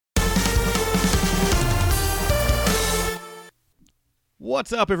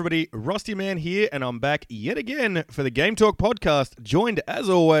What's up, everybody? Rustyman here, and I'm back yet again for the Game Talk podcast, joined, as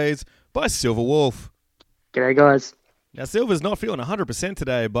always, by Silvawolf. G'day, guys. Now, Silver's not feeling 100%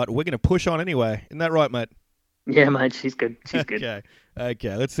 today, but we're going to push on anyway. Isn't that right, mate? Yeah, mate, she's good. She's good.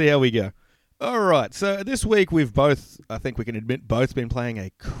 Okay, let's see how we go. All right, so this week we've both, I think we can admit, both been playing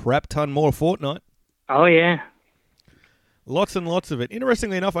a crap ton more Fortnite. Oh, yeah. Lots and lots of it.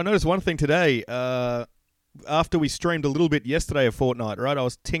 Interestingly enough, I noticed one thing today. After we streamed a little bit yesterday of Fortnite, right? I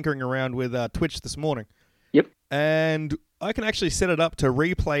was tinkering around with Twitch this morning. Yep. And I can actually set it up to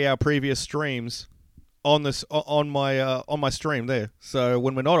replay our previous streams on my stream there. So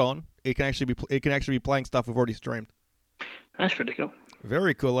when we're not on, it can actually be playing stuff we've already streamed. That's pretty cool.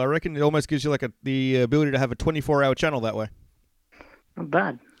 Very cool. I reckon it almost gives you like the ability to have a 24-hour channel that way. Not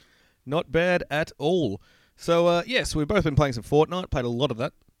bad. Not bad at all. So yes, we've both been playing some Fortnite. Played a lot of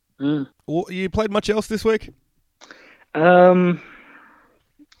that. You played much else this week? Diablo,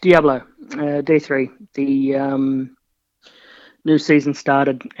 D3. The new season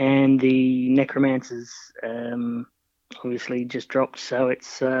started, and the Necromancers obviously just dropped, so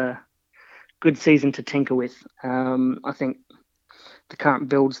it's a good season to tinker with. I think the current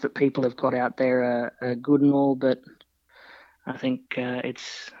builds that people have got out there are good and all, but I think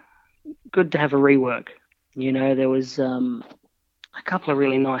it's good to have a rework. You know, there was a couple of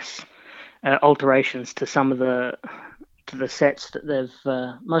really nice alterations to some of the sets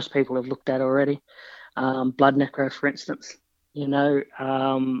that most people have looked at already. Blood Necro, for instance. It's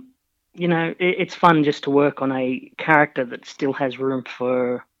fun just to work on a character that still has room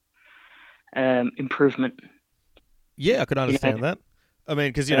for improvement. Yeah, I could understand that. I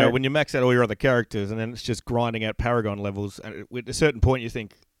mean, because when you max out all your other characters and then it's just grinding out Paragon levels, and at a certain point you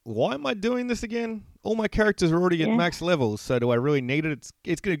think, why am I doing this again? All my characters are already at max levels, so do I really need it?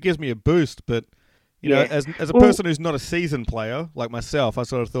 It gives me a boost, but know, as a person who's not a seasoned player like myself, I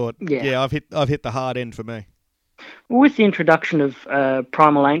sort of thought, I've hit the hard end for me. Well, with the introduction of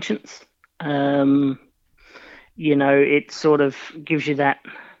Primal Ancients, it sort of gives you that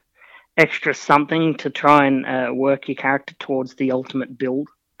extra something to try and work your character towards the ultimate build,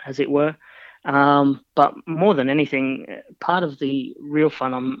 as it were. But more than anything, part of the real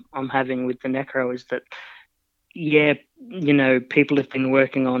fun I'm having with the Necro is that, people have been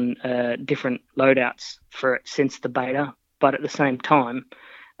working on different loadouts for it since the beta, but at the same time,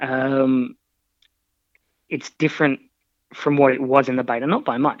 it's different from what it was in the beta, not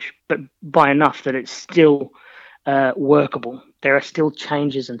by much, but by enough that it's still workable. There are still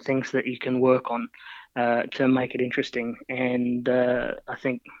changes and things that you can work on to make it interesting, and I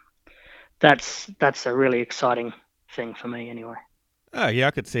think that's a really exciting thing for me anyway. Oh, yeah,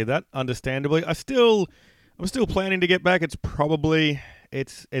 I could see that, understandably. I'm still planning to get back. It's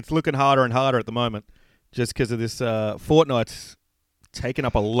looking harder and harder at the moment just because of this Fortnite's taking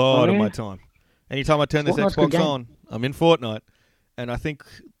up a lot of my time. Anytime I turn this Xbox on, I'm in Fortnite. And I think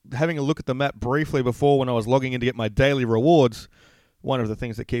having a look at the map briefly before when I was logging in to get my daily rewards, one of the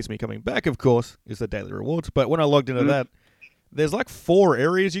things that keeps me coming back, of course, is the daily rewards. But when I logged into that, there's like 4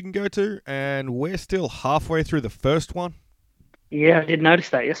 areas you can go to, and we're still halfway through the first one. Yeah, I did notice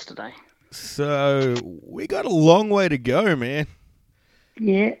that yesterday. So we got a long way to go, man.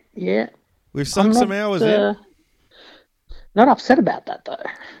 Yeah. We've sunk some hours in. Not upset about that, though.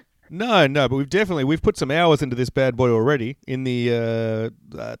 No, but we've put some hours into this bad boy already. In the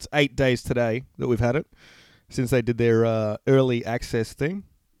it's 8 days today that we've had it since they did their early access thing.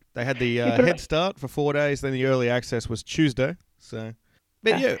 They had the head start for 4 days, then the early access was Tuesday. So,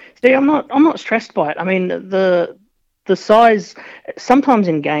 but yeah. See, I'm not stressed by it. I mean, the size sometimes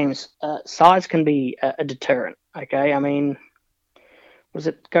in games, size can be a deterrent. Okay, I mean, was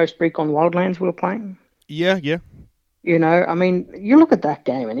it Ghost Recon Wildlands we were playing? Yeah. I mean, you look at that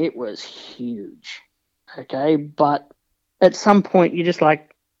game and it was huge. Okay, but at some point you just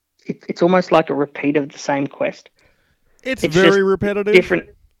like it's almost like a repeat of the same quest. It's very repetitive.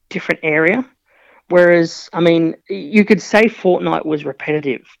 Different area. Whereas, I mean, you could say Fortnite was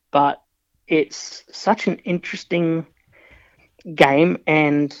repetitive, but it's such an interesting game,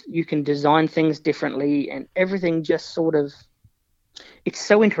 and you can design things differently, and everything just sort of, it's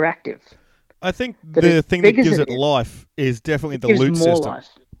so interactive. I think the thing that gives it life is definitely the loot system.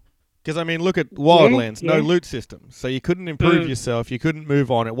 Because, I mean, look at Wildlands, no loot system. So you couldn't improve yourself, you couldn't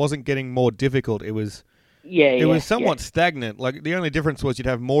move on. It wasn't getting more difficult. It was somewhat stagnant. Like, the only difference was you'd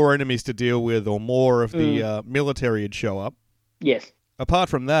have more enemies to deal with or more of the military would show up. Yes. Apart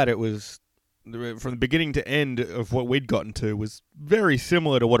from that, it was, from the beginning to end of what we'd gotten to, was very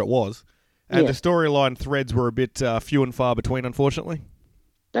similar to what it was. And the storyline threads were a bit few and far between, unfortunately.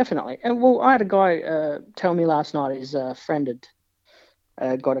 Definitely. And, well, I had a guy tell me last night his friend had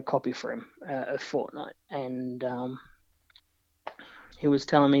got a copy for him of Fortnite, and he was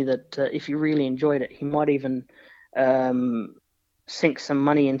telling me that if he really enjoyed it, he might even sink some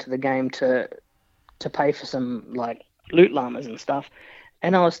money into the game to pay for some like loot llamas and stuff.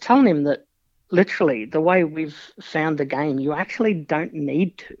 And I was telling him that literally the way we've found the game, you actually don't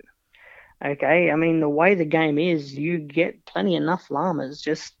need to. Okay, I mean the way the game is, you get plenty enough llamas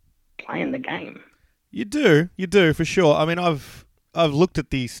just playing the game. You do for sure. I mean, I've looked at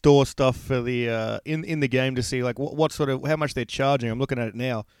the store stuff for the in the game to see like what sort of how much they're charging. I'm looking at it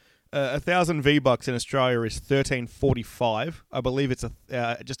now. 1,000 V-Bucks in Australia is $13.45. I believe it's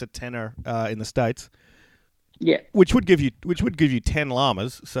just a tenner in the States. Yeah, which would give you 10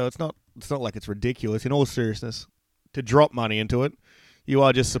 llamas. So it's not like it's ridiculous. In all seriousness, to drop money into it, you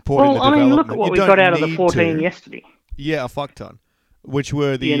are just supporting the development. Well, I mean, look at what we got out of the 14 yesterday. Yeah, a fuck ton. Which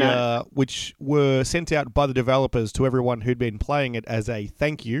were which were sent out by the developers to everyone who'd been playing it as a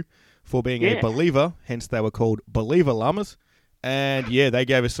thank you for being a believer. Hence, they were called believer llamas. And yeah, they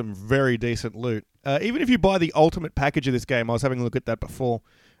gave us some very decent loot. Even if you buy the ultimate package of this game, I was having a look at that before,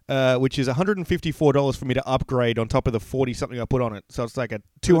 which is $154 for me to upgrade on top of the 40 something I put on it. So it's like a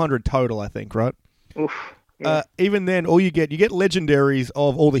 200 total, I think, right? Oof. Yeah. Even then, all you get legendaries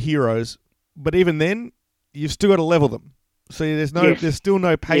of all the heroes, but even then, you've still got to level them. So there's still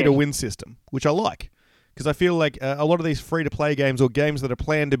no pay to win system, which I like, because I feel like a lot of these free to play games or games that are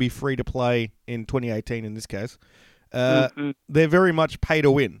planned to be free to play in 2018 in this case, they're very much pay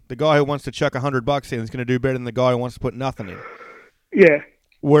to win. The guy who wants to chuck $100 in is going to do better than the guy who wants to put nothing in. Yeah.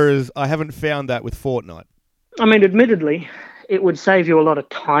 Whereas I haven't found that with Fortnite. I mean, admittedly, it would save you a lot of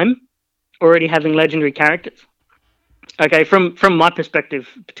time already having legendary characters. Okay, from my perspective,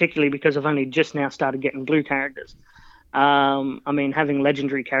 particularly because I've only just now started getting blue characters. I mean, having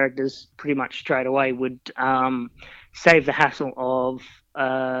legendary characters pretty much straight away would save the hassle of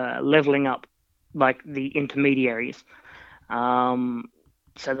leveling up like the intermediaries, so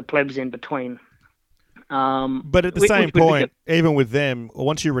the plebs in between. But at the same point, even with them,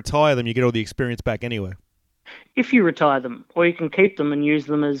 once you retire them, you get all the experience back anyway. If you retire them, or you can keep them and use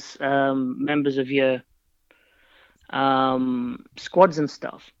them as members of your squads and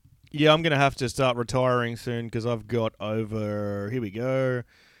stuff. Yeah, I'm going to have to start retiring soon because I've got here we go.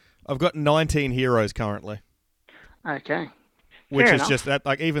 I've got 19 heroes currently. Okay. Which Fair is enough. just that,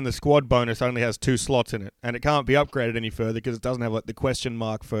 like, even the squad bonus only has 2 slots in it, and it can't be upgraded any further because it doesn't have like the question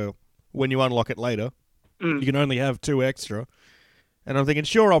mark for when you unlock it later. You can only have 2 extra. And I'm thinking,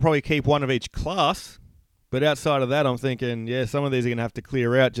 sure, I'll probably keep one of each class, but outside of that, I'm thinking, yeah, some of these are going to have to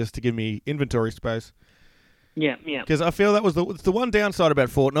clear out just to give me inventory space. Yeah. Because I feel that was the one downside about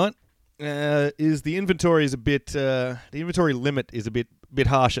Fortnite is the inventory is a bit the inventory limit is a bit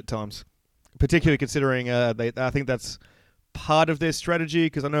harsh at times, particularly considering I think that's part of their strategy,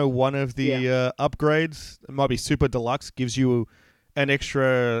 because I know one of the upgrades, it might be Super Deluxe, gives you an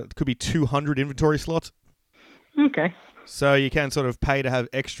extra, it could be 200 inventory slots. Okay. So you can sort of pay to have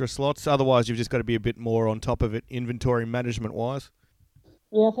extra slots. Otherwise, you've just got to be a bit more on top of it inventory management wise.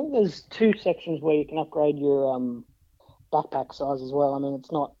 Yeah, I think there's 2 sections where you can upgrade your backpack size as well. I mean, it's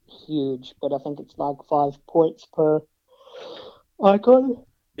not huge, but I think it's like 5 points per icon.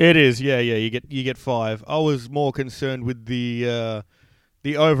 It is, yeah. You get 5. I was more concerned with the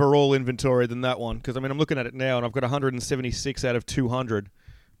overall inventory than that one, because I mean I'm looking at it now and I've got 176 out of 200,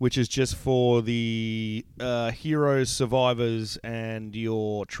 which is just for the heroes, survivors, and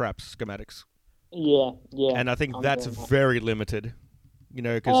your traps schematics. Yeah. And I think that's very limited. You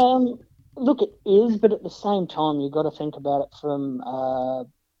know, because look, it is, but at the same time, you've got to think about it from a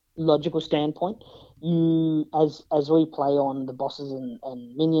logical standpoint. You, as we play on, the bosses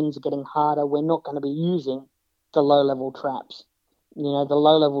and minions are getting harder. We're not going to be using the low level traps. You know, the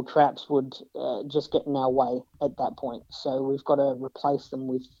low level traps would just get in our way at that point. So we've got to replace them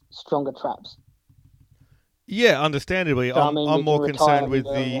with stronger traps. Yeah, understandably. So, I'm more concerned with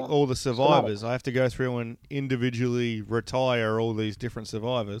all the survivors. schematic. I have to go through and individually retire all these different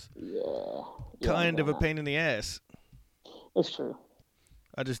survivors. Yeah. Kind of a pain in the ass. It's true.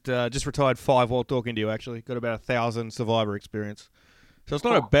 I just retired 5 while talking to you, actually. Got about 1,000 survivor experience. So it's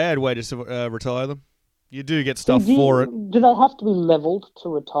not a bad way to retire them. You do get stuff for it. Do they have to be leveled to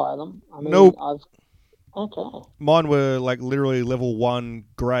retire them? I mean, nope. Okay. Mine were like literally level 1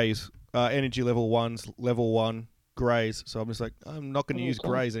 greys. Energy level 1's level 1 greys. So I'm just like, I'm not going to use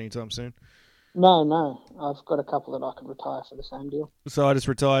greys anytime soon. No. I've got a couple that I could retire for the same deal. So I just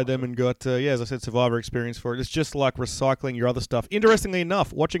retired them and got, as I said, survivor experience for it. It's just like recycling your other stuff. Interestingly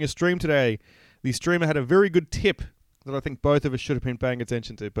enough, watching a stream today, the streamer had a very good tip that I think both of us should have been paying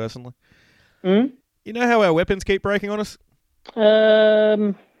attention to, personally. Mm? You know how our weapons keep breaking on us?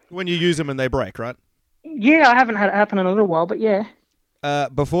 When you use them and they break, right? Yeah, I haven't had it happen in a little while, but yeah.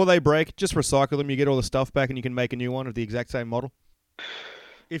 Before they break, just recycle them. You get all the stuff back and you can make a new one of the exact same model.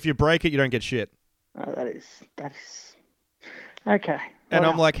 If you break it, you don't get shit. Oh, that is okay. And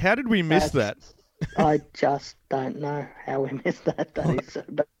I'm Well, like, how did we miss that? I just don't know how we missed that. That is so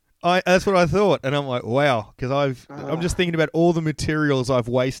bad. That's what I thought, and I'm like, wow, because I'm just Uh, thinking about all the materials I've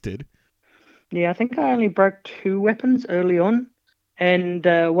wasted. yeah, I think I only broke two weapons early on, and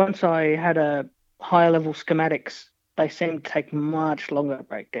once I had a higher level schematics, they seemed to take much longer to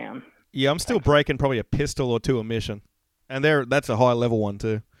break down. Yeah, I'm still Thankfully. breaking probably a pistol or two a mission, and that's a high level one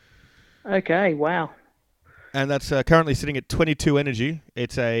too. Okay, wow. And that's currently sitting at 22 energy.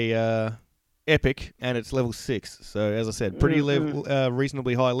 It's a epic, and it's level 6. So as I said, pretty Mm-mm.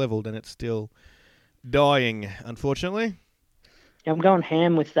 reasonably high leveled, and it's still dying, unfortunately. Yeah, I'm going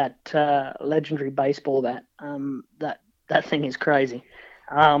ham with that legendary baseball bat. That thing is crazy.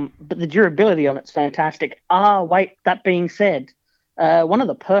 But the durability on it's fantastic. Ah, wait. That being said, one of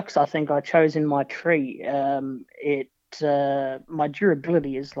the perks I think I chose in my tree, my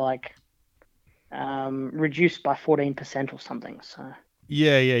durability is like reduced by 14% or something. So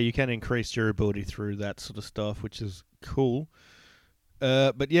Yeah, you can increase durability through that sort of stuff, which is cool.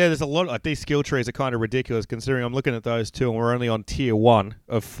 But yeah, there's a lot. Like these skill trees are kind of ridiculous, considering I'm looking at those two, and we're only on tier 1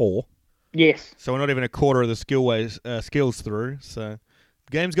 of 4. yes, So we're not even a quarter of the skills through. So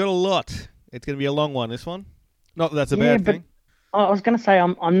the game's got a lot. It's going to be a long one. This one, not that that's a yeah, bad but thing. I was going to say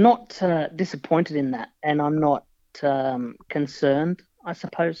I'm not disappointed in that, and I'm not concerned. I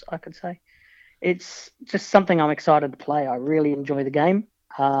suppose I could say. It's just something I'm excited to play. I really enjoy the game.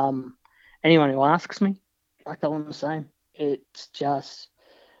 Um, Anyone who asks me, I tell them the same. It's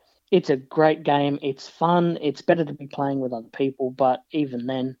a great game. It's fun. It's better to be playing with other people, but even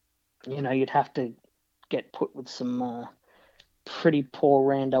then, you'd have to get put with some pretty poor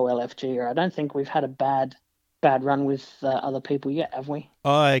rando LFG. Or I don't think we've had a bad run with other people yet, have we?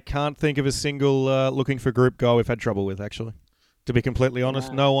 I can't think of a single looking for group guy we've had trouble with, actually. To be completely honest,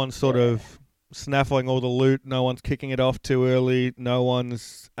 No. no one's sort Yeah. of snaffling all the loot. No one's kicking it off too early. No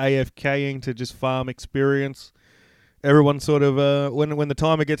one's AFKing to just farm experience. Everyone sort of, when the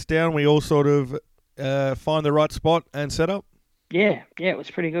timer gets down, we all sort of find the right spot and set up. Yeah, it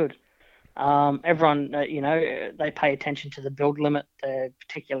was pretty good. Everyone, they pay attention to the build limit. They're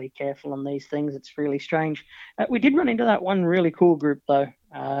particularly careful on these things. It's really strange. We did run into that one really cool group though.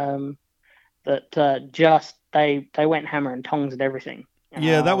 That just they went hammer and tongs at everything.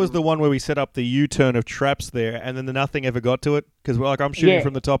 Yeah, that was the Um, one where we set up the U-turn of traps there, and then nothing ever got to it because, like, I'm shooting yeah,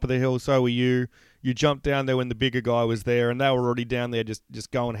 from the top of the hill. So were you. You jumped down there when the bigger guy was there, and they were already down there just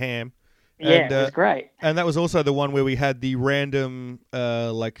going ham. And it was great. and that was also the one where we had the random,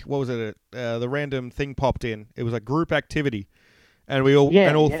 like, what was it? The random thing popped in. It was a group activity, and all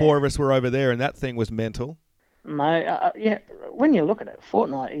Yeah. four of us were over there, and that thing was mental. No, yeah. When you look at it,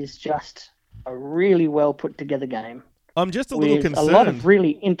 Fortnite is just a really well put together game I'm just a little with a lot of concerned.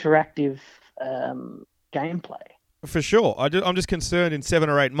 really interactive gameplay. For sure. I'm just concerned in 7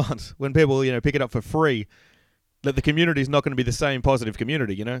 or 8 months when people, pick it up for free, that the community is not going to be the same positive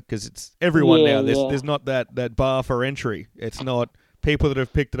community, because it's everyone Yeah, now. There's yeah, there's not that bar for entry. It's not people that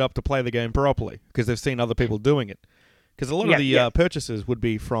have picked it up to play the game properly because they've seen other people doing it. Because a lot of yeah, the yeah. purchases would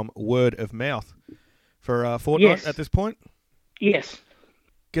be from word of mouth for Fortnite at Yes, this point. yes.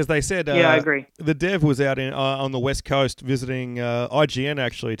 Because they said Yeah, I agree. the dev was out on the West Coast visiting IGN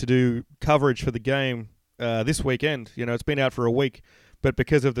actually to do coverage for the game this weekend. It's been out for a week, but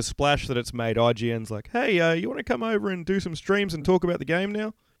because of the splash that it's made, IGN's like, hey, you want to come over and do some streams and talk about the game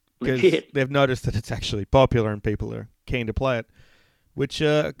now? Because Legit. they've noticed that it's actually popular and people are keen to play it. Which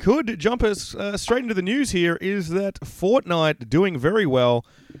could jump us straight into the news here is that Fortnite doing very well.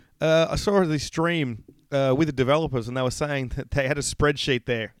 I saw the stream with the developers, and they were saying that they had a spreadsheet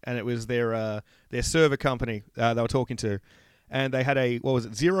there, and it was their server company they were talking to, and they had a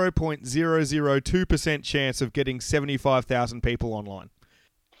 0.002% chance of getting 75,000 people online,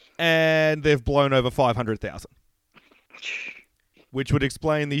 and they've blown over 500,000, which would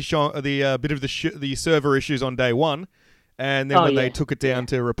explain the bit of the server issues on day one, and then Oh when they yeah, took it yeah. down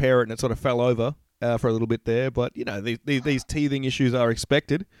to repair it, and it sort of fell over for a little bit there. But these teething issues are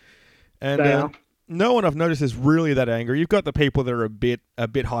expected. And They are. no one I've noticed is really that angry. You've got the people that are a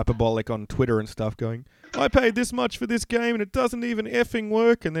bit hyperbolic on Twitter and stuff going, I paid this much for this game and it doesn't even effing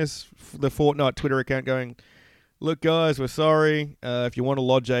work. And there's the Fortnite Twitter account going, look, guys, we're sorry. If you want to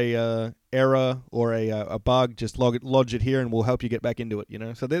lodge a error or a bug, just lodge it here and we'll help you get back into it.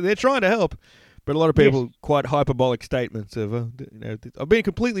 So they're trying to help. But a lot of Yes. people quite hyperbolic statements of, I've been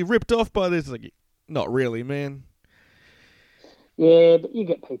completely ripped off by this. Like, not really, man. Yeah, but you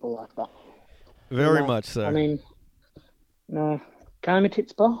get people like that. Very much so. I mean, no, coma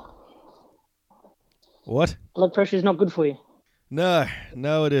tits, Bo. What? Blood pressure is not good for you. No,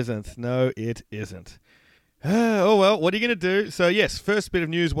 it isn't. No, it isn't. Oh, well, what are you going to do? So, yes, first bit of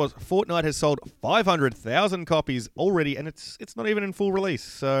news was Fortnite has sold 500,000 copies already, and it's not even in full release.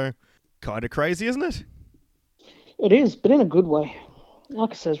 So, kind of crazy, isn't it? It is, but in a good way. Like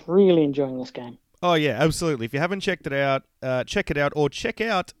I says, really enjoying this game. Oh, yeah, absolutely. If you haven't checked it out, check it out, or check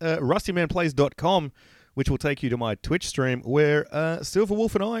out rustymanplays.com, which will take you to my Twitch stream, where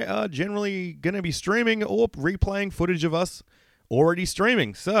Silvawolf and I are generally going to be streaming or replaying footage of us already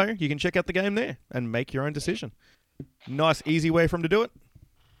streaming. So you can check out the game there and make your own decision. Nice, easy way for them to do it.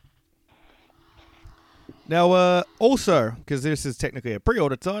 Now, also, because this is technically a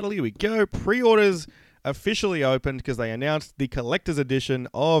pre-order title, here we go. Pre-orders officially opened because they announced the collector's edition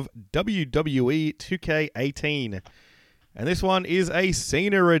of WWE 2K18. And this one is a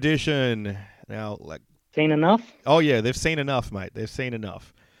Cena edition. Now, seen enough? Oh, yeah, they've seen enough, mate. They've seen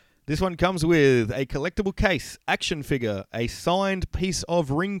enough. This one comes with a collectible case, action figure, a signed piece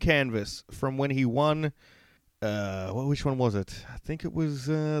of ring canvas from when he won... which one was it? I think it was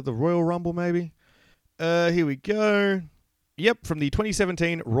the Royal Rumble, maybe? Here we go. Yep, from the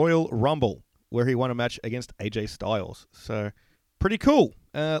 2017 Royal Rumble, where he won a match against AJ Styles. So, pretty cool.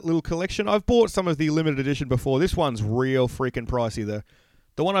 Little collection. I've bought some of the limited edition before. This one's real freaking pricey, though.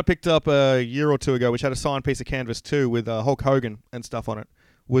 The one I picked up a year or two ago, which had a signed piece of canvas too, with Hulk Hogan and stuff on it,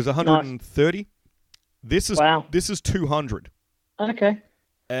 was 130. Nice. This is 200. Okay.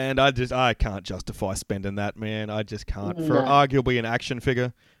 And I can't justify spending that, man. I just can't. For arguably an action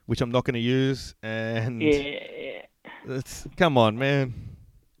figure, which I'm not going to use. And come on, man.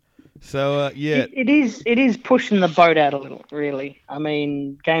 So, yeah. It is pushing the boat out a little, really. I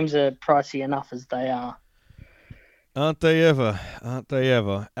mean, games are pricey enough as they are. Aren't they ever?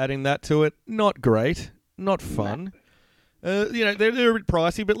 Adding that to it, not great. Not fun. They're a bit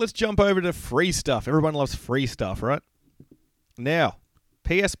pricey, but let's jump over to free stuff. Everyone loves free stuff, right? Now,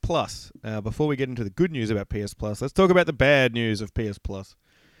 PS Plus. Before we get into the good news about PS Plus, let's talk about the bad news of PS Plus.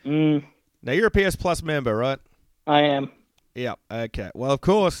 Now, you're a PS Plus member, right? I am. Yeah, okay. Well, of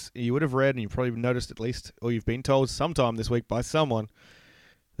course, you would have read, and you've probably noticed at least, or you've been told sometime this week by someone,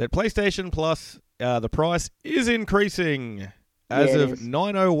 that PlayStation Plus, the price is increasing as of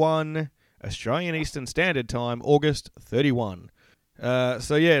 9:01 Australian Eastern Standard Time, August 31.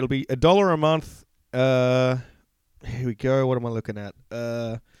 So, yeah, it'll be $1 a month. Here we go. What am I looking at?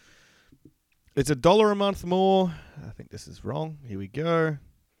 It's $1 a month more. I think this is wrong. Here we go.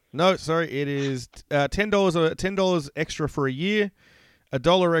 No, sorry. It is $10 extra for a year,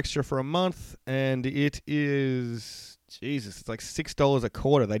 $1 extra for a month, and it is, Jesus, it's like $6 a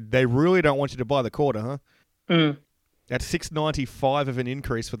quarter. They really don't want you to buy the quarter, huh? Mm. That's $6.95 of an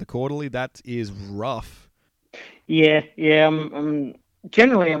increase for the quarterly. That is rough. Yeah. I'm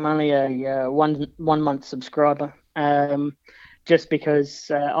only a one month subscriber. Just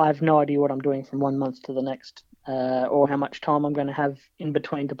because I have no idea what I'm doing from 1 month to the next, or how much time I'm going to have in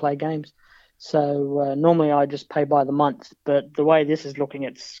between to play games. So normally I just pay by the month, but the way this is looking,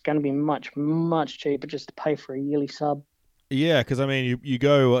 it's going to be much, much cheaper just to pay for a yearly sub. Yeah, because I mean, you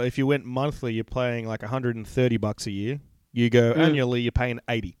go, if you went monthly, you're paying like $130 a year. You go annually, you're paying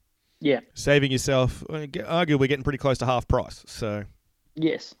 $80. Yeah, saving yourself, arguably getting pretty close to half price. So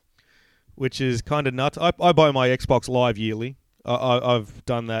yes, which is kind of nuts. I buy my Xbox Live yearly. I've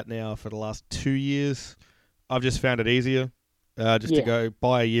done that now for the last 2 years. I've just found it easier to go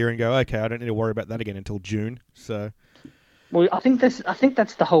buy a year and go, okay, I don't need to worry about that again until June. So, well, I think that's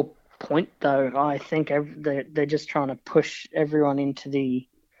the whole point, though. I think they're just trying to push everyone into the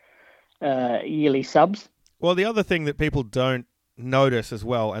yearly subs. Well, the other thing that people don't notice as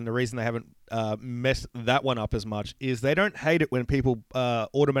well, and the reason they haven't messed that one up as much, is they don't hate it when people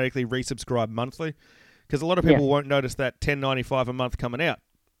automatically resubscribe monthly, because a lot of people won't notice that $10.95 a month coming out.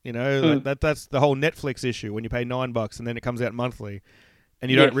 You know, that's the whole Netflix issue, when you pay $9 and then it comes out monthly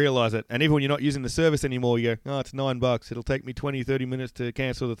and you don't realize it. And even when you're not using the service anymore, you go, oh, it's $9. It'll take me 20, 30 minutes to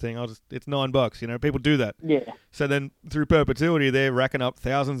cancel the thing. It's $9. You know, people do that. Yeah. So then through perpetuity, they're racking up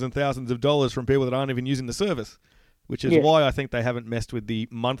thousands and thousands of dollars from people that aren't even using the service, which is why I think they haven't messed with the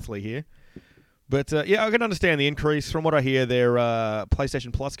monthly here. But I can understand the increase. From what I hear, their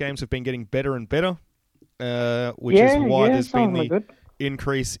PlayStation Plus games have been getting better and better, which is why there's been the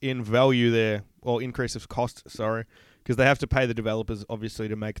increase in value there, or increase of cost, sorry, because they have to pay the developers, obviously,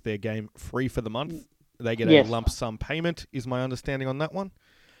 to make their game free for the month. They get a lump sum payment, is my understanding on that one.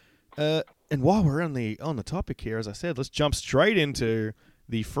 And while we're on the topic here, as I said, let's jump straight into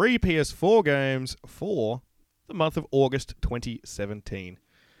the free PS4 games for the month of August 2017.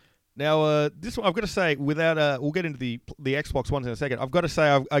 Now, this one I've got to say, without we'll get into the Xbox ones in a second. I've got to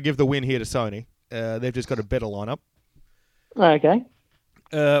say I give the win here to Sony. They've just got a better lineup. Okay.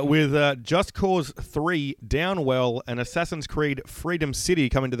 With Just Cause 3, Downwell, and Assassin's Creed Freedom City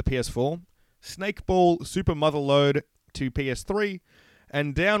coming to the PS4, Snakeball Super Motherload to PS3,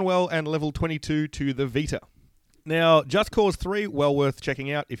 and Downwell and Level 22 to the Vita. Now, Just Cause 3, well worth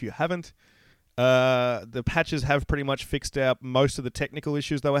checking out if you haven't. The patches have pretty much fixed out most of the technical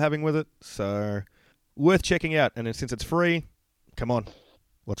issues they were having with it, so worth checking out. And since it's free, come on.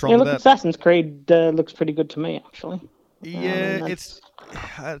 What's wrong with that? Assassin's Creed looks pretty good to me, actually. Yeah, it's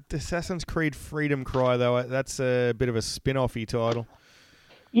Assassin's Creed Freedom Cry, though. That's a bit of a spin-off-y title.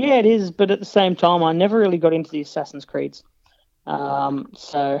 Yeah, it is, but at the same time, I never really got into the Assassin's Creeds.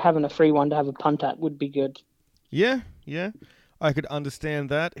 So having a free one to have a punt at would be good. Yeah. I could understand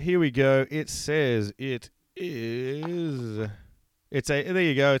that. Here we go. It says it is... There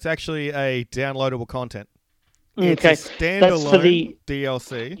you go. It's actually a downloadable content. Okay. It's a standalone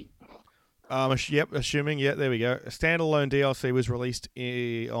DLC. Assuming, there we go. A standalone DLC was released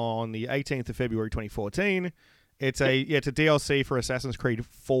on the 18th of February 2014. It's a DLC for Assassin's Creed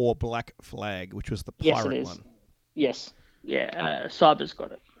 4 Black Flag, which was the pirate one. Yes. Yeah, Cyber's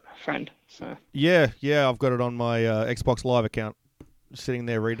got it, friend. So. Yeah, I've got it on my Xbox Live account, sitting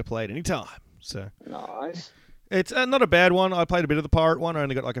there ready to play at any time. So nice. It's not a bad one. I played a bit of the pirate one. I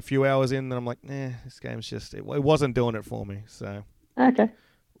only got like a few hours in, and I'm like, this game's just... It wasn't doing it for me, so... Okay.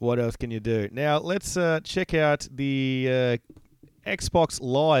 What else can you do? Now, let's check out the Xbox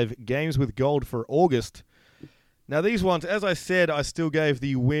Live Games with Gold for August. Now, these ones, as I said, I still gave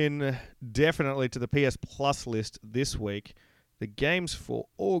the win definitely to the PS Plus list this week. The games for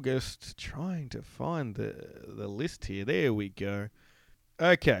August, trying to find the list here. There we go.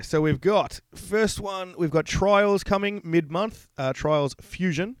 Okay, so we've got, first one, we've got Trials coming mid-month, Trials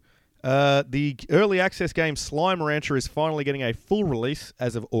Fusion. The early access game Slime Rancher is finally getting a full release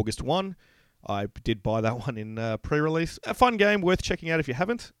as of August 1. I did buy that one in pre-release. A fun game, worth checking out if you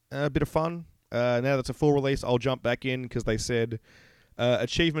haven't. A bit of fun. Now that's a full release, I'll jump back in because they said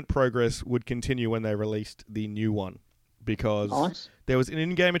achievement progress would continue when they released the new one. Because there was an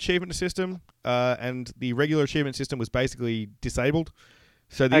in-game achievement system and the regular achievement system was basically disabled.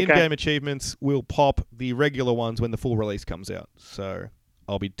 So the in-game achievements will pop the regular ones when the full release comes out. So...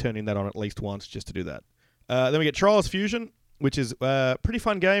 I'll be turning that on at least once just to do that. Then we get Trials Fusion, which is a pretty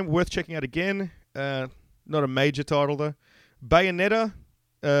fun game, worth checking out again. Not a major title, though. Bayonetta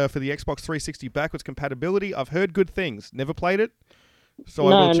for the Xbox 360 backwards compatibility. I've heard good things. Never played it, so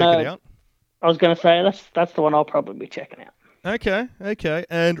I will check it out. I was going to say, that's the one I'll probably be checking out. Okay.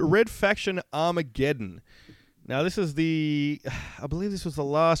 And Red Faction Armageddon. Now, this is I believe this was the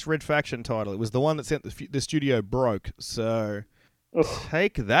last Red Faction title. It was the one that sent the studio broke, so...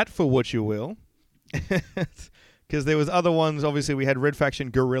 Take that for what you will. Because there was other ones. Obviously, we had Red Faction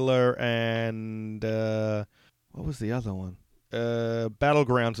Guerrilla and... what was the other one?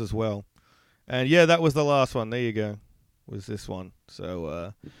 Battlegrounds as well. And yeah, that was the last one. There you go. Was this one.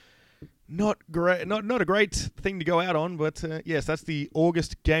 So, not great. Not a great thing to go out on, but yes, that's the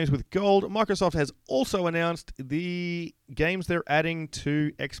August Games with Gold. Microsoft has also announced the games they're adding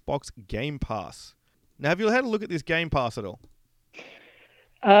to Xbox Game Pass. Now, have you had a look at this Game Pass at all?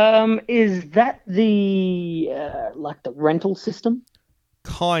 Is that the like the rental system?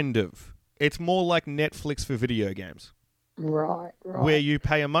 Kind of. It's more like Netflix for video games. Right. Where you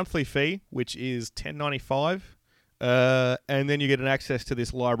pay a monthly fee, which is $10.95, and then you get an access to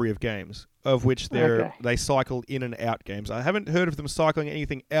this library of games, of which they cycle in and out games. I haven't heard of them cycling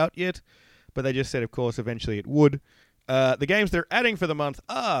anything out yet, but they just said, of course, eventually it would. The games they're adding for the month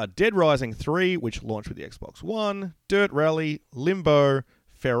are Dead Rising 3, which launched with the Xbox One, Dirt Rally, Limbo,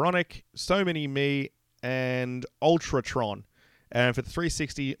 Pharaonic, So Many Me, and Ultratron. And for the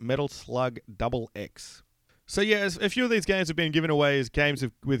 360, Metal Slug Double X. So yeah, a few of these games have been given away as games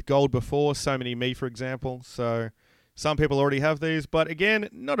with gold before, So Many Me, for example. So some people already have these. But again,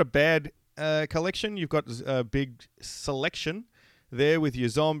 not a bad collection. You've got a big selection there with your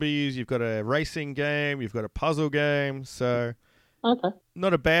zombies. You've got a racing game. You've got a puzzle game. So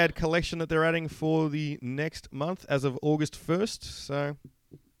not a bad collection that they're adding for the next month as of August 1st. So...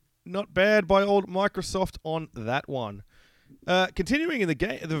 not bad by old Microsoft on that one. Continuing in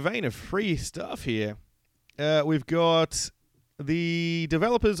the vein of free stuff here, we've got the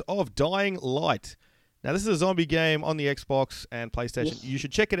developers of Dying Light. Now, this is a zombie game on the Xbox and PlayStation. Yes. You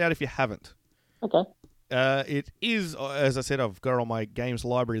should check it out if you haven't. Okay. It is, as I said, I've got it on my games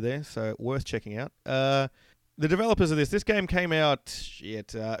library there, so worth checking out. The developers of this game came out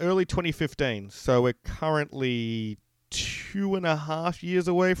early 2015, so we're currently 2.5 years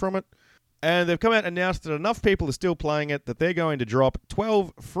away from it. And they've come out and announced that enough people are still playing it that they're going to drop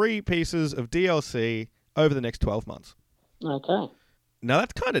 12 free pieces of DLC over the next 12 months. Okay. Now,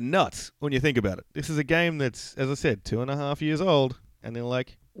 that's kind of nuts when you think about it. This is a game that's, as I said, 2.5 years old, and they're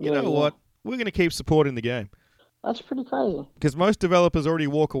like, you know what? We're going to keep supporting the game. That's pretty crazy. Because most developers already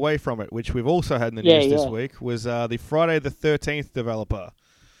walk away from it, which we've also had in the news this week, was the Friday the 13th developer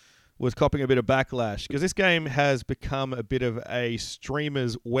was copping a bit of backlash. Because this game has become a bit of a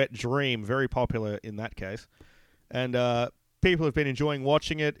streamer's wet dream, very popular in that case. And people have been enjoying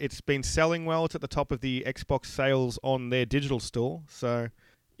watching it. It's been selling well. It's at the top of the Xbox sales on their digital store. So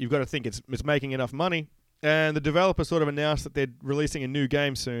you've got to think it's making enough money. And the developer sort of announced that they're releasing a new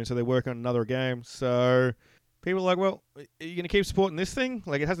game soon, so they're working on another game. So people are like, well, are you going to keep supporting this thing?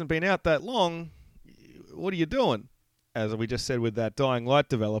 Like, it hasn't been out that long. What are you doing? As we just said with that Dying Light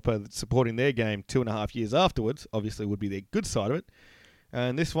developer that's supporting their game 2.5 years afterwards, obviously would be the good side of it.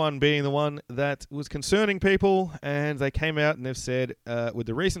 And this one being the one that was concerning people, and they came out and they've said, with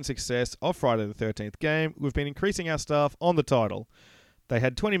the recent success of Friday the 13th game, we've been increasing our staff on the title. They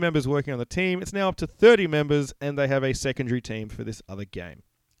had 20 members working on the team. It's now up to 30 members, and they have a secondary team for this other game.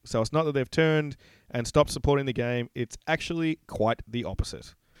 So it's not that they've turned and stopped supporting the game. It's actually quite the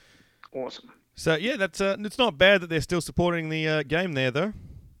opposite. Awesome. So, yeah, that's it's not bad that they're still supporting the game there, though.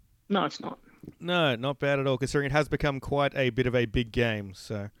 No, it's not. No, not bad at all, considering it has become quite a bit of a big game.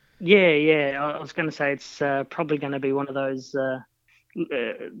 So Yeah. I was going to say it's probably going to be one of those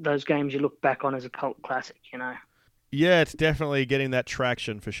games you look back on as a cult classic, you know. Yeah, it's definitely getting that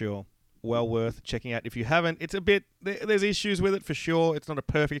traction for sure. Well worth checking out if you haven't. It's a bit... There's issues with it for sure. It's not a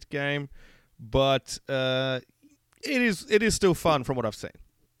perfect game, but it is still fun from what I've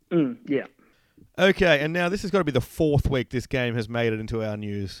seen. Yeah. Okay, and now this has got to be the 4th week this game has made it into our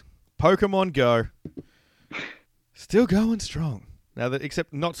news. Pokemon Go. Still going strong. Now,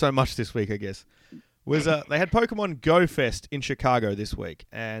 except not so much this week, I guess. They had Pokemon Go Fest in Chicago this week,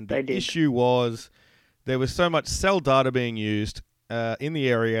 and the issue was there was so much cell data being used in the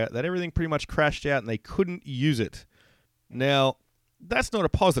area that everything pretty much crashed out and they couldn't use it. Now, that's not a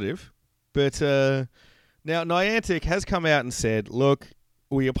positive, but now Niantic has come out and said, look,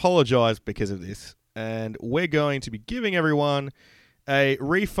 we apologize because of this, and we're going to be giving everyone a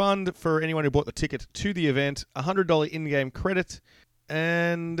refund for anyone who bought the ticket to the event, $100 in-game credit,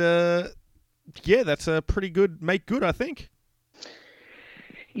 and that's a pretty good make good, I think.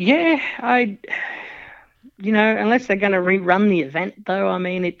 Yeah, unless they're going to rerun the event, though, I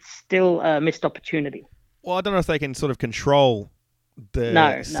mean, it's still a missed opportunity. Well, I don't know if they can sort of control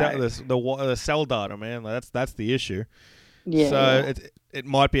the cell data, man. That's the issue. Yeah. So it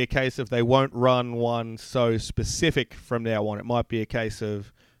might be a case of they won't run one so specific from now on. It might be a case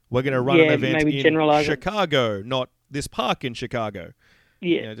of we're going to run an event in Chicago, not this park in Chicago.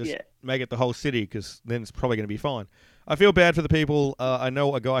 Yeah, make it the whole city, because then it's probably going to be fine. I feel bad for the people. I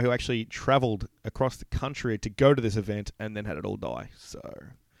know a guy who actually travelled across the country to go to this event and then had it all die. So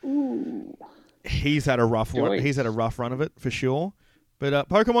he's had a rough one. He's had a rough run of it for sure. But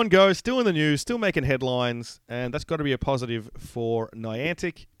Pokemon Go is still in the news, still making headlines, and that's got to be a positive for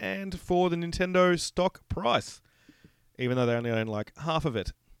Niantic and for the Nintendo stock price, even though they only own like half of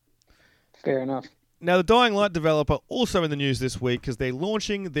it. Fair enough. Now, the Dying Light developer also in the news this week because they're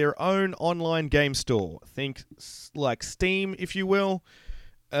launching their own online game store. Think like Steam, if you will,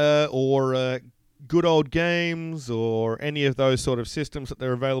 or Good Old Games, or any of those sort of systems that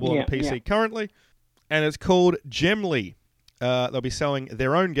they're available on PC currently. And it's called Gemly. They'll be selling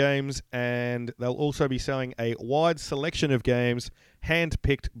their own games, and they'll also be selling a wide selection of games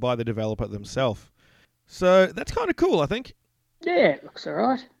hand-picked by the developer themselves. So that's kind of cool, I think. Yeah, it looks all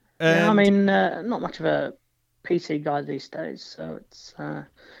right. I mean, not much of a PC guy these days, so it's...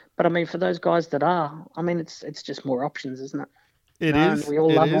 but I mean, for those guys that are, I mean, it's just more options, isn't it? It is. We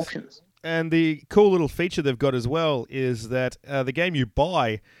all love options. And the cool little feature they've got as well is that the game you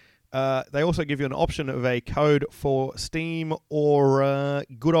buy... they also give you an option of a code for Steam or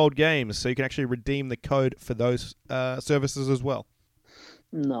Good Old Games, so you can actually redeem the code for those services as well.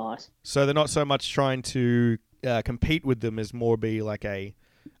 Nice. So they're not so much trying to compete with them as more be like an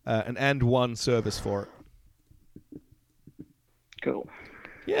and one service for it. Cool.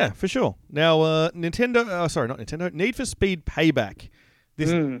 Yeah, for sure. Now, Need for Speed Payback.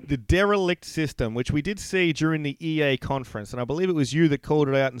 The derelict system, which we did see during the EA conference, and I believe it was you that called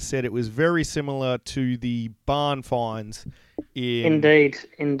it out and said it was very similar to the barn finds in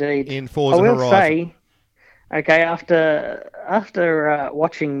Forza Horizon. I will say, okay, after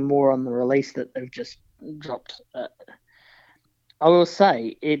watching more on the release that they've just dropped. I will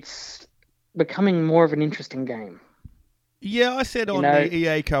say it's becoming more of an interesting game. Yeah, I said You on the know,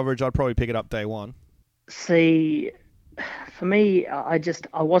 EA coverage I'd probably pick it up day one. see, for me, I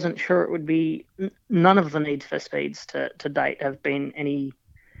wasn't sure it would be. None of the Need for Speeds to date have been any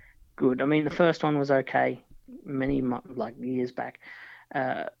good. I mean, the first one was okay, like years back,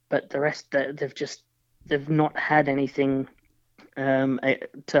 but the rest they've not had anything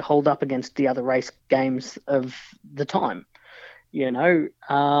to hold up against the other race games of the time. You know,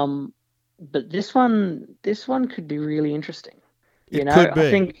 but this one could be really interesting. It could I be.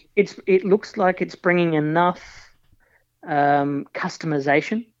 think it looks like it's bringing enough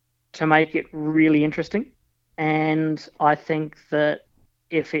customization to make it really interesting. And I think that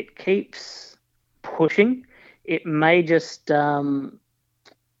if it keeps pushing, it may just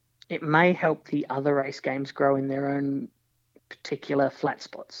it may help the other race games grow in their own particular flat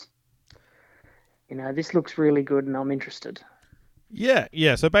spots. This looks really good, and I'm interested.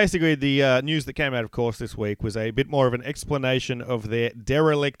 Yeah. So basically, the news that came out, of course, this week was a bit more of an explanation of their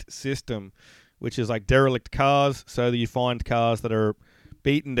derelict system, which is like derelict cars. So that you find cars that are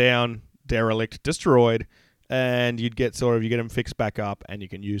beaten down, derelict, destroyed, and you get them fixed back up, and you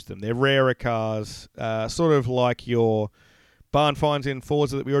can use them. They're rarer cars, sort of like your barn finds in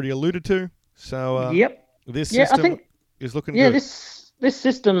Forza that we already alluded to. So Yep. this Yeah, I system think is looking yeah, good. this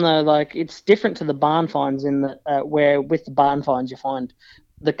system though, like it's different to the barn finds in that where with the barn finds you find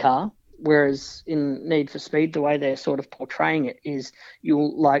the car, whereas in Need for Speed, the way they're sort of portraying it is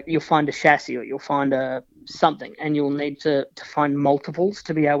you'll find a chassis or you'll find a something, and you'll need to find multiples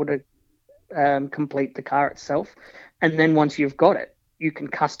to be able to complete the car itself, and then once you've got it, you can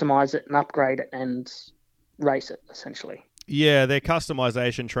customize it and upgrade it and race it essentially. Yeah, their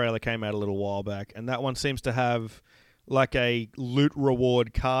customization trailer came out a little while back, and that one seems to have like a loot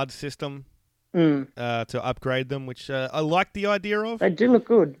reward card system to upgrade them, which I like the idea of. They do look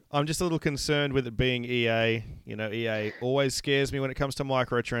good. I'm just a little concerned with it being EA. EA always scares me when it comes to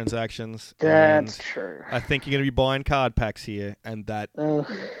microtransactions. That's and true. I think you're going to be buying card packs here, and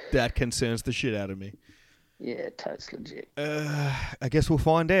that concerns the shit out of me. Yeah, totes legit. I guess we'll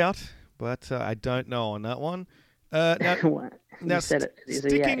find out, but I don't know on that one. Now said it.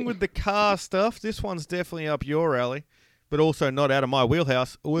 Sticking with the car stuff, this one's definitely up your alley, but also not out of my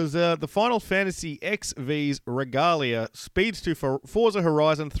wheelhouse, was the Final Fantasy XV's Regalia speeds to Forza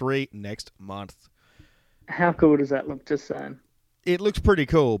Horizon 3 next month. How cool does that look, just saying? It looks pretty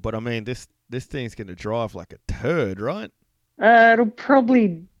cool, but I mean, this thing's going to drive like a turd, right? It'll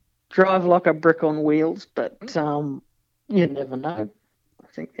probably drive like a brick on wheels, but you never know. I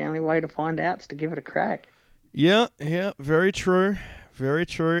think the only way to find out is to give it a crack. Yeah, very true. Very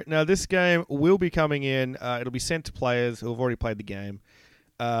true. Now, this game will be coming in. It'll be sent to players who have already played the game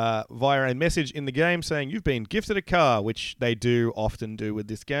via a message in the game saying you've been gifted a car, which they do often do with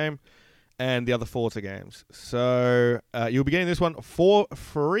this game and the other Forza games. So you'll be getting this one for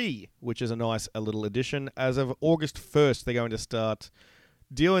free, which is a little addition. As of August 1st, they're going to start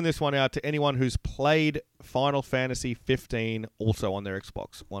dealing this one out to anyone who's played Final Fantasy 15 also on their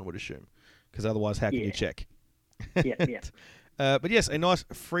Xbox, one would assume. Because otherwise, how can you check? Yeah. But yes, a nice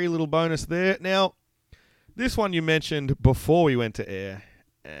free little bonus there. Now, this one you mentioned before we went to air,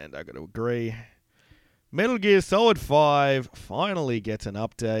 and I got to agree. Metal Gear Solid 5 finally gets an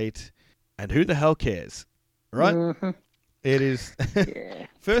update, and who the hell cares, right? Mm-hmm. It is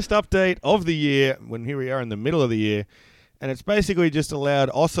first update of the year, when here we are in the middle of the year, and it's basically just allowed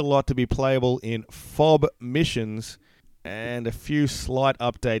Ocelot to be playable in FOB missions, and a few slight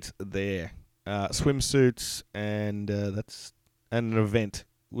updates there. Swimsuits and an event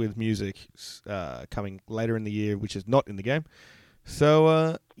with music coming later in the year, which is not in the game.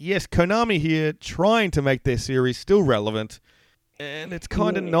 So yes, Konami here trying to make their series still relevant, and it's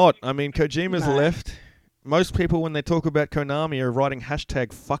kind of not. I mean, Kojima's left. Most people, when they talk about Konami, are writing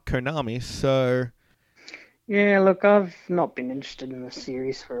hashtag fuck Konami. So yeah, look, I've not been interested in the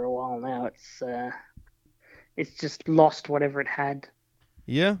series for a while now. It's just lost whatever it had.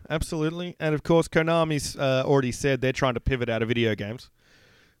 Yeah, absolutely. And of course, Konami's already said they're trying to pivot out of video games.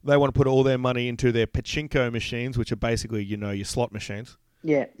 They want to put all their money into their pachinko machines, which are basically, your slot machines.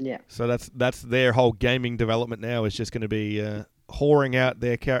 Yeah. So that's their whole gaming development now, is just going to be whoring out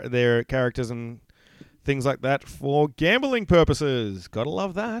their characters and things like that for gambling purposes. Gotta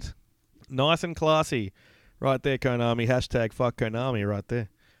love that. Nice and classy. Right there, Konami. Hashtag fuck Konami right there.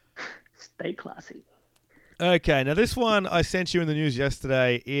 Stay classy. Okay, now this one I sent you in the news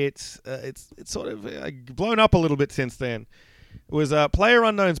yesterday. It's sort of blown up a little bit since then. It was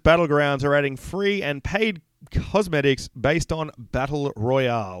PlayerUnknown's Battlegrounds are adding free and paid cosmetics based on Battle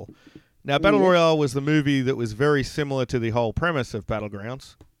Royale. Now, Battle Royale was the movie that was very similar to the whole premise of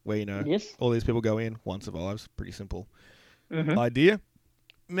Battlegrounds, where, all these people go in, one survives. Pretty simple idea.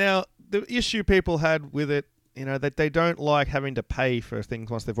 Now, the issue people had with it, that they don't like having to pay for things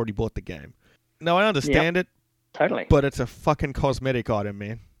once they've already bought the game. Now, I understand it. Totally. But it's a fucking cosmetic item,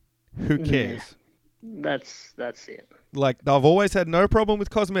 man. Who cares? That's it. Like, I've always had no problem with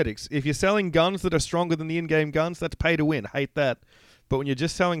cosmetics. If you're selling guns that are stronger than the in-game guns, that's pay to win. Hate that. But when you're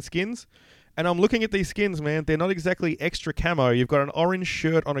just selling skins, and I'm looking at these skins, man, they're not exactly extra camo. You've got an orange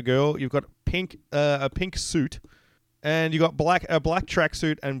shirt on a girl. You've got a pink suit. And you got a black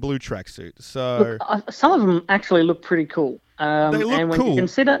tracksuit and blue tracksuit. So look, some of them actually look pretty cool. They look and when cool. You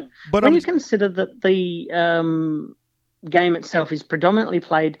consider, you consider that the game itself is predominantly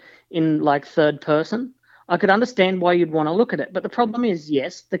played in like third person, I could understand why you'd want to look at it. But the problem is,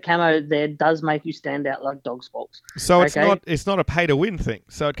 yes, the camo there does make you stand out like dog's balls. So it's not a pay to win thing.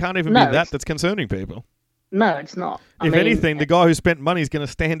 So it can't even be that's concerning people. No, it's not. If anything, the guy who spent money is going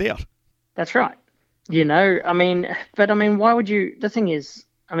to stand out. That's right. Why would you? The thing is,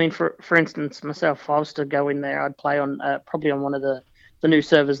 for instance, myself, if I was to go in there, I'd play on probably on one of the new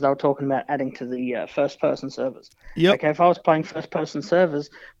servers they were talking about adding to the first-person servers. Yep. Okay, if I was playing first-person servers,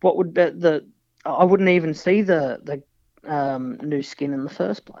 what would I wouldn't even see the new skin in the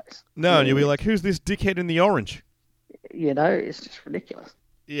first place. No, and you'll be like, who's this dickhead in the orange? It's just ridiculous.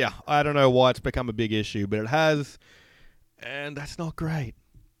 Yeah, I don't know why it's become a big issue, but it has, and that's not great.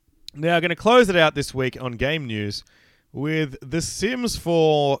 Now, I'm going to close it out this week on game news with The Sims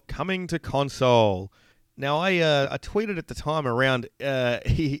 4 coming to console. Now, I tweeted at the time around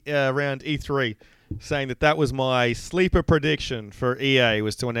E3 saying that was my sleeper prediction for EA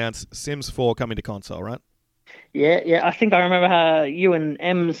was to announce Sims 4 coming to console, right? Yeah. I think I remember how you and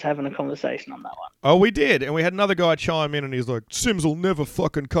Ems having a conversation on that one. Oh, we did. And we had another guy chime in and he's like, Sims will never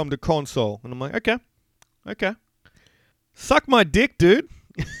fucking come to console. And I'm like, okay. Suck my dick, dude.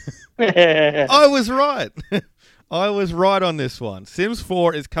 I was right. I was right on this one. Sims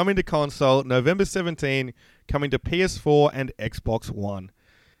 4 is coming to console November 17, coming to PS4 and Xbox One.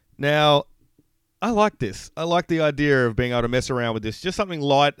 Now, I like this. I like the idea of being able to mess around with this. Just something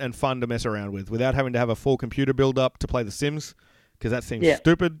light and fun to mess around with without having to have a full computer build up to play The Sims, because that seems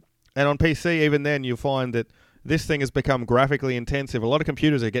stupid. And on PC, even then, you'll find that this thing has become graphically intensive. A lot of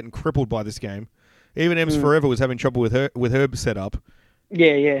computers are getting crippled by this game. Even Ems Forever was having trouble with her setup.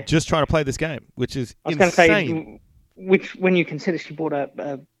 Yeah. Just trying to play this game, which is insane. I was going to say, when you consider she bought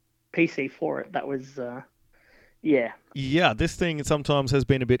a PC for it, that was, Yeah, this thing sometimes has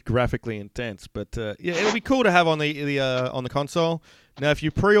been a bit graphically intense, but it'll be cool to have on the console. Now, if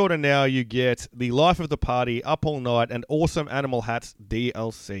you pre-order now, you get the Life of the Party, Up All Night, and Awesome Animal Hats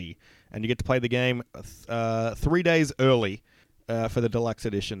DLC, and you get to play the game 3 days early for the deluxe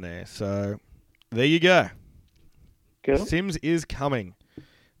edition there. So there you go. Cool. Sims is coming.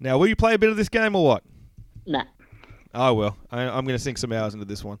 Now, will you play a bit of this game or what? Nah. Oh, well. I'm going to sink some hours into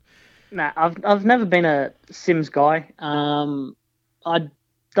this one. Nah, I've never been a Sims guy. I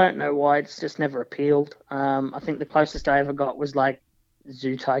don't know why. It's just never appealed. I think the closest I ever got was like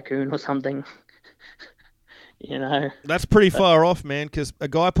Zoo Tycoon or something. That's pretty far off, man, because a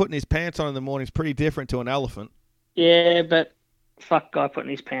guy putting his pants on in the morning is pretty different to an elephant. Yeah, but fuck guy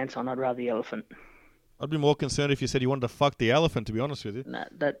putting his pants on. I'd rather the elephant. I'd be more concerned if you said you wanted to fuck the elephant, to be honest with you. Nah,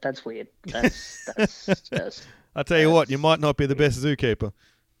 that's weird. That's I tell you what, you might not be the best zookeeper.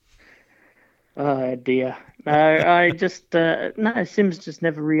 Oh dear. No, I just Sims just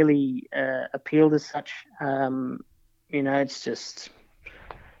never really appealed as such. It's just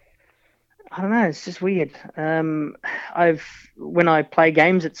I don't know. It's just weird. When I play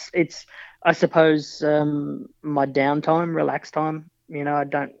games, it's I suppose my downtime, relax time. I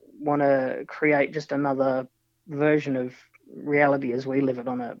don't want to create just another version of reality as we live it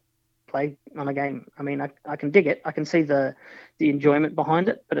on a game. I mean, I can dig it. I can see the enjoyment behind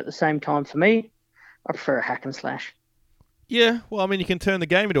it, but at the same time, for me, I prefer a hack and slash. Yeah, well, I mean, you can turn the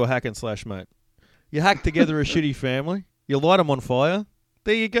game into a hack and slash, mate. You hack together a shitty family, you light them on fire.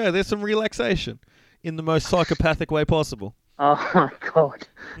 There you go. There's some relaxation in the most psychopathic way possible. Oh my god!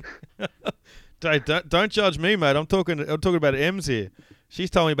 Don't judge me, mate. I'm talking about Ems here. She's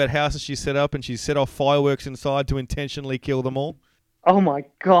telling me about houses she set up, and she set off fireworks inside to intentionally kill them all. Oh my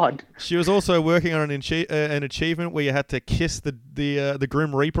god! She was also working on an achievement where you had to kiss the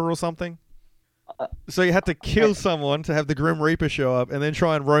Grim Reaper or something. So you had to kill someone to have the Grim Reaper show up, and then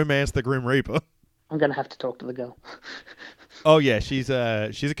try and romance the Grim Reaper. I'm gonna have to talk to the girl. Oh yeah, she's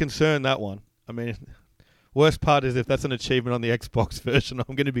a concern, that one. I mean, worst part is if that's an achievement on the Xbox version,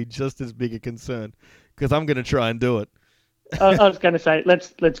 I'm going to be just as big a concern because I'm going to try and do it. I was going to say,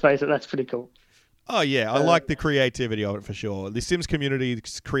 let's face it, that's pretty cool. Oh, yeah, I like the creativity of it for sure. The Sims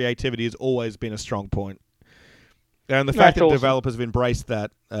community's creativity has always been a strong point. And the fact that awesome. developers have embraced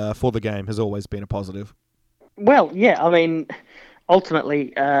that for the game has always been a positive. Well, yeah, I mean,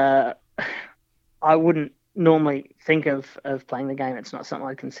 ultimately, I wouldn't normally think of playing the game. It's not something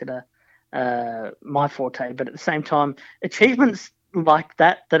I'd consider my forte. But at the same time, achievements like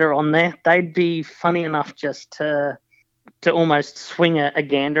that are on there, they'd be funny enough just to almost swing a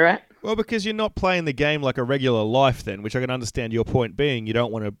gander at. Well, because you're not playing the game like a regular life then, which I can understand your point being you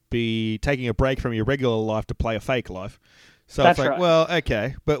don't want to be taking a break from your regular life to play a fake life. So That's it's like, right. well,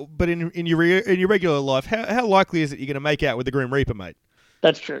 okay, but in your regular life, how likely is it you're going to make out with the Grim Reaper, mate?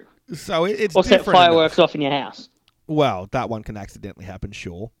 That's true. So it's Or set different fireworks enough. off in your house. Well, that one can accidentally happen,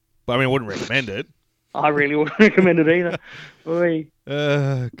 sure, but I mean, I wouldn't recommend it. I really wouldn't recommend it either. Oy.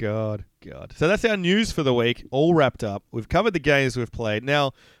 God. So that's our news for the week, all wrapped up. We've covered the games we've played.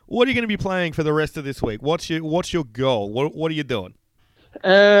 Now, what are you going to be playing for the rest of this week? What's your goal? What are you doing?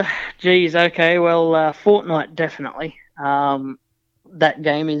 Geez, okay. Well, Fortnite definitely. That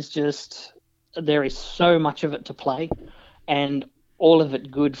game is just there is so much of it to play, and all of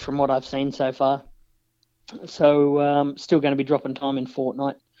it good from what I've seen so far. So, still going to be dropping time in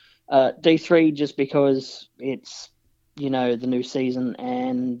Fortnite. D3 just because it's the new season,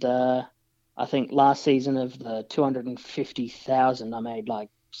 and I think last season of the 250,000, I made like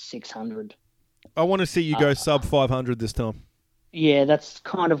 600. I want to see you go sub 500 this time. Yeah, that's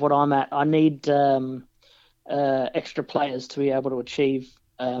kind of what I'm at. I need extra players to be able to achieve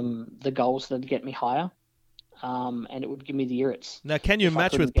the goals that get me higher, and it would give me the irrits. Now, can you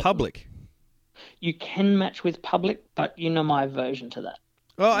match with public? You can match with public, but you know my aversion to that.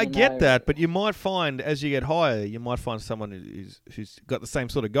 Well, I get that, but you might find as you get higher, you might find someone who's got the same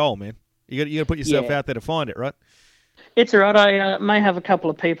sort of goal, man. You got to put yourself out there to find it, right? It's all right. I may have a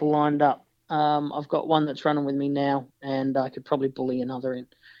couple of people lined up. I've got one that's running with me now, and I could probably bully another in.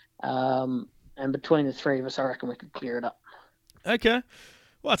 And between the three of us, I reckon we could clear it up. Okay.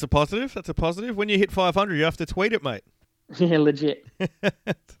 Well, that's a positive. When you hit 500, you have to tweet it, mate. Yeah, legit.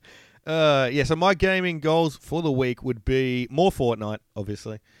 So my gaming goals for the week would be more Fortnite,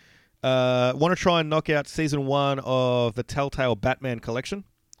 obviously. Want to try and knock out Season 1 of the Telltale Batman collection,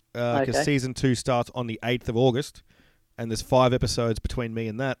 because Season 2 starts on the 8th of August, and there's 5 episodes between me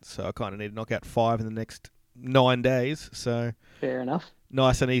and that, so I kind of need to knock out 5 in the next 9 days. So fair enough.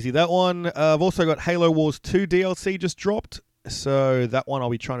 Nice and easy, that one. I've also got Halo Wars 2 DLC just dropped, so that one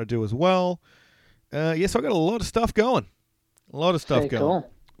I'll be trying to do as well. Yes, I've got a lot of stuff going. Cool.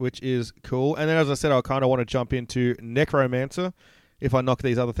 Which is cool. And then, as I said, I kind of want to jump into Necromancer if I knock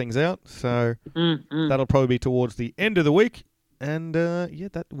these other things out. So that'll probably be towards the end of the week. And,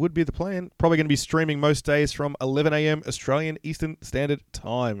 that would be the plan. Probably going to be streaming most days from 11 a.m. Australian Eastern Standard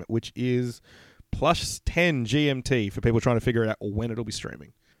Time, which is plus 10 GMT for people trying to figure out when it'll be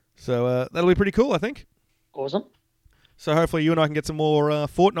streaming. So that'll be pretty cool, I think. Awesome. So hopefully you and I can get some more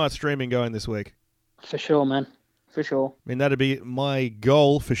Fortnite streaming going this week. For sure, man. For sure. I mean, that'd be my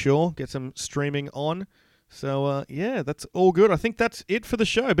goal for sure. Get some streaming on. So, that's all good. I think that's it for the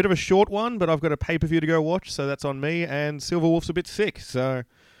show. A bit of a short one, but I've got a pay-per-view to go watch, so that's on me. And Silverwolf's a bit sick, so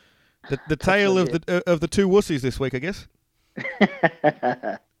the tale of the two wussies this week, I guess.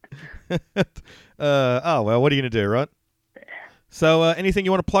 Well, what are you going to do, right? So, anything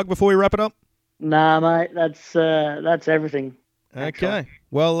you want to plug before we wrap it up? Nah, mate. That's everything. Okay.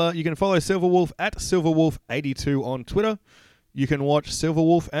 Well, you can follow Silverwolf at Silverwolf82 on Twitter. You can watch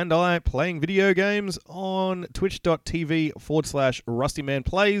Silverwolf and I playing video games on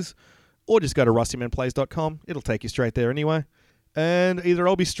twitch.tv/RustymanPlays, or just go to rustymanplays.com. It'll take you straight there anyway. And either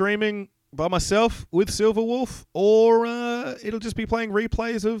I'll be streaming by myself with Silverwolf, or it'll just be playing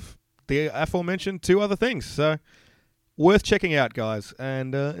replays of the aforementioned 2 other things. So, worth checking out, guys.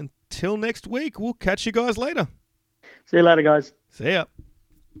 And until next week, we'll catch you guys later. See you later, guys. See ya.